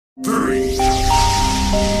Y'all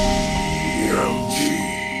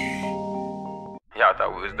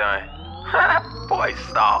thought we was done. Boy,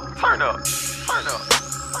 stop. Turn up. Turn up.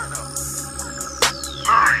 Turn up.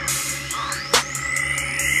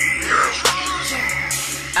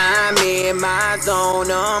 I'm in my zone,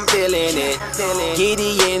 I'm feeling it.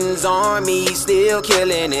 Gideonz army still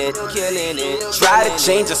killing it. Try to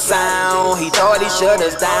change the sound, he thought he shut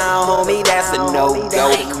us down. Homie, that's a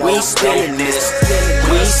no-go. We still in this.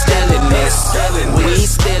 We still in this. We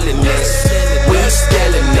still in this. We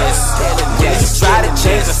still in this. Yes, try to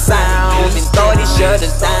change the sound, he thought he shut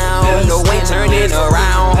us down. No way turning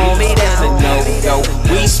around, homie, that's a no-go.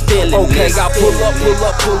 We still in this. Okay, I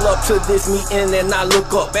pull up to this meeting and I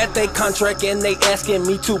look up at they contract and they asking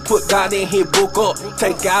me to put God in here, book up.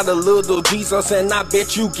 Take out a little Jesus and I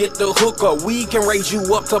bet you get the hook up. We can raise you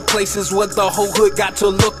up to places where the whole hood got to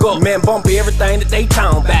look up. Man, bump everything that they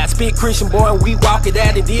talking about. Spit Christian boy and we walk it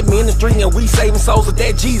out and did ministry and we saving souls with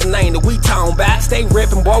that Jesus name that we talking about. Stay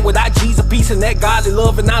reppin' boy with our Jesus peace and that godly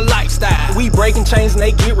love and our lifestyle. We breaking chains and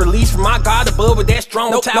they get released from our God above with that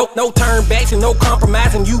strong no turn backs and no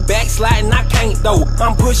compromising. You backsliding, I can't though.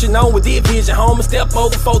 I'm pushing on with this vision, home and step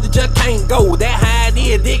over for the just can't go. That high it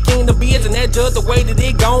is, that kingdom biz, and that's just the way that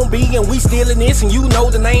it gon' be. And we still in this, and you know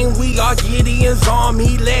the name. We are Gideonz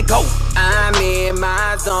army, let go. I'm in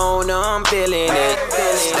my zone, I'm feeling it.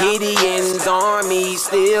 Gideonz army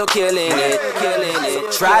still killing it.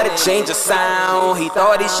 Try to change the sound, he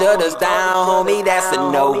thought he shut us down. Homie, that's a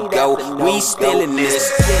no-go. We still in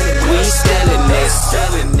this. We still in this.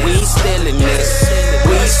 We still in this.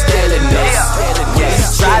 We still in this.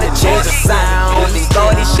 Yes, try to change the sound, he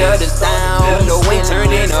thought he shut us down. No way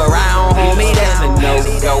turning around, homie, that's a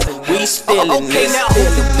no-go. We still in this. Okay, now who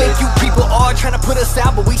you think you people are trying to put us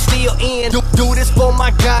out, but we still in? Do this for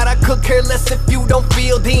my God, I could care less if you don't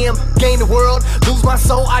feel them. Gain the world, lose my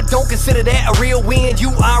soul, I don't consider that a real win.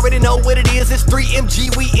 You already know what it is, it's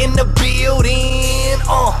 3MG, we in the building.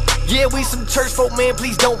 Yeah, we some church folk, man,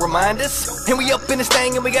 please don't remind us. And we up in this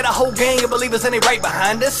thing and we got a whole gang of believers and they right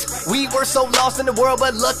behind us. We were so lost in the world,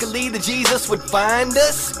 but luckily that Jesus would find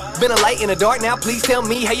us. Been a light in the dark, now please tell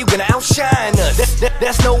me how you gonna outshine us.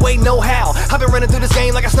 That's no way, no how. I've been running through this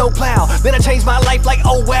game like a snowplow. Then I changed my life like,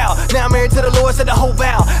 oh wow. Now I'm married to the Lord, said the whole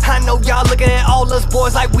vow. I know y'all looking at all us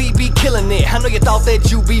boys like we be killing it. I know you thought that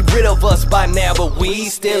you be rid of us by now, but we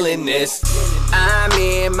still in this. I'm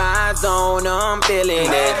in my zone, I'm feeling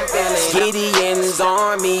it. Gideonz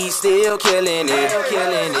army still killing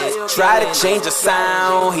it. Try to change the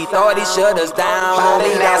sound, he thought he shut us down.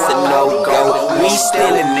 Homie, that's a no-go. We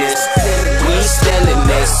still in this. We still in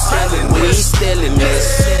this. We still in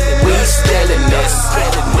this. We still in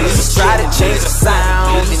this. Try to change the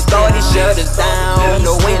sound, he thought he shut us down.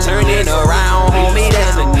 No way turning around, homie,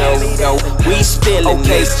 that's a no-go. We still in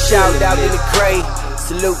this. Shout out to the Cray.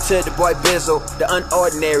 Salute to the boy Bizzle, the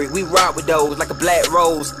unordinary. We rock with those like a black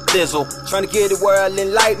rose, Bizzle. Trying to give the world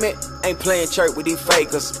enlightenment. Ain't playing church with these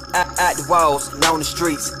fakers. Out the walls and on the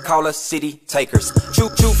streets, call us city takers.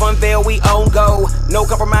 Truth unveil, we on go. No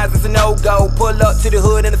compromises, a no-go. Pull up to the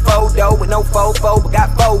hood in the photo with no fofo, but got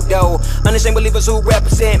photo. Unashamed believers who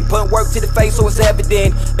represent, put work to the face so it's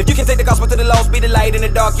evident. If you can take the gospel to the lost, be the light in the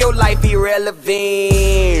dark, your life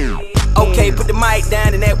irrelevant. Okay, put the mic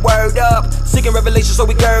down and that word up. Seeking revelation so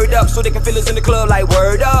we gird up, so they can feel us in the club like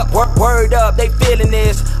word up. Word up, they feeling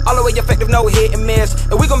this. All the way effective, no hit and miss.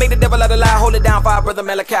 And we gon' make the devil out of lie, hold it down for our brother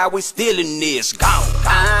Malachi, we still in this. Gone.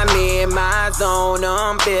 I'm in my zone,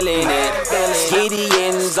 I'm feeling it.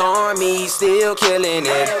 Gideonz army still killing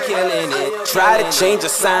it. Try to change the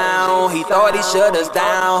sound, he thought he shut us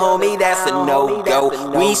down. Homie, that's a no-go.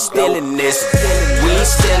 We still in this. We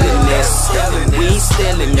still in this. We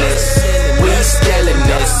still in this. We still in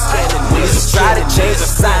this. We try to change the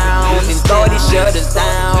sound, he thought he shut us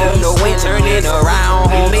down. No way turning around,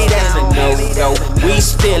 homie, that's a no-go. We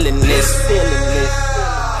still in this.